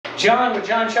John with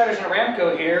John Shutters and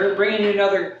Aramco here, bringing you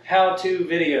another how-to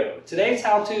video. Today's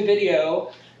how-to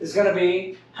video is going to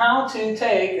be how to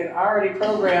take an already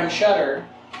programmed shutter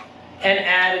and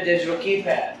add a digital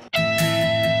keypad.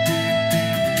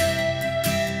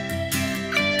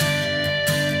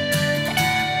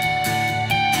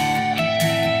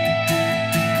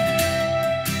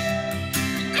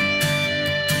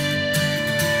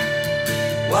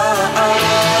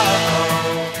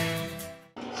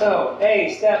 So,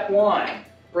 step 1,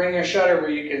 bring your shutter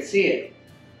where you can see it.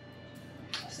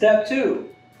 Step 2,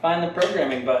 find the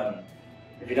programming button.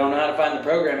 If you don't know how to find the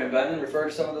programming button, refer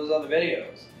to some of those other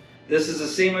videos. This is a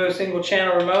Simu single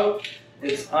channel remote.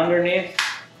 It's underneath,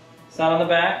 it's not on the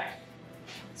back,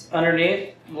 it's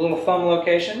underneath a little thumb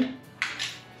location.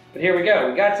 But here we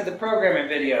go, we got to the programming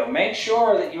video. Make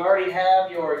sure that you already have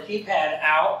your keypad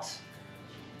out.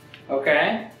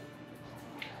 Okay?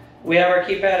 We have our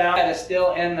keypad out. It is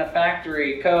still in the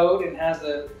factory code and has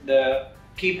the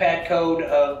keypad code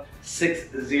of 6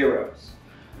 zeros.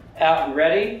 Out and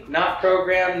ready, not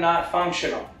programmed, not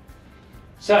functional.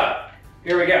 So,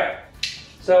 here we go.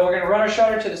 So we're going to run our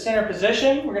shutter to the center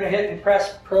position. We're going to hit and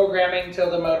press programming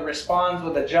until the motor responds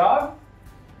with a jog.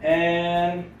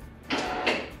 And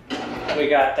we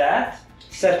got that.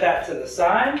 Set that to the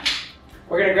side.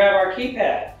 We're going to grab our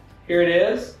keypad. Here it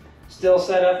is. Still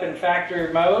set up in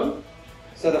factory mode.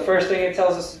 So the first thing it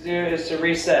tells us to do is to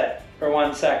reset for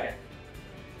 1 second.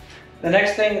 The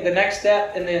next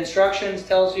step in the instructions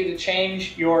tells you to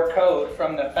change your code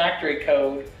from the factory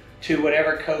code to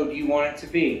whatever code you want it to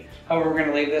be. However, we're going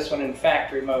to leave this one in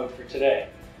factory mode for today.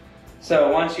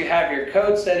 So once you have your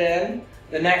code set in,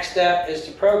 the next step is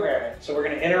to program it. So we're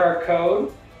going to enter our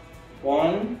code.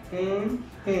 1, and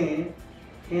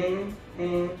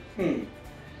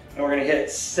we're going to hit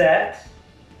set,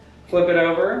 flip it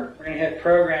over, we're going to hit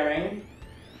programming.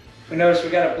 We notice we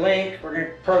got a blink, we're going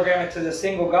to program it to the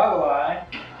single goggle eye.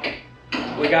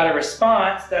 We got a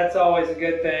response, that's always a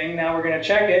good thing. Now we're going to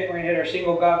check it, we're going to hit our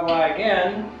single goggle eye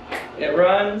again. It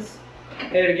runs,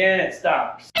 hit it again, it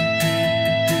stops.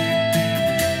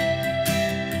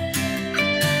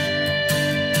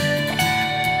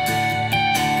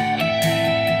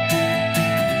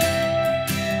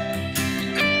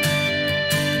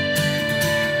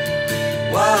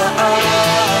 Wow.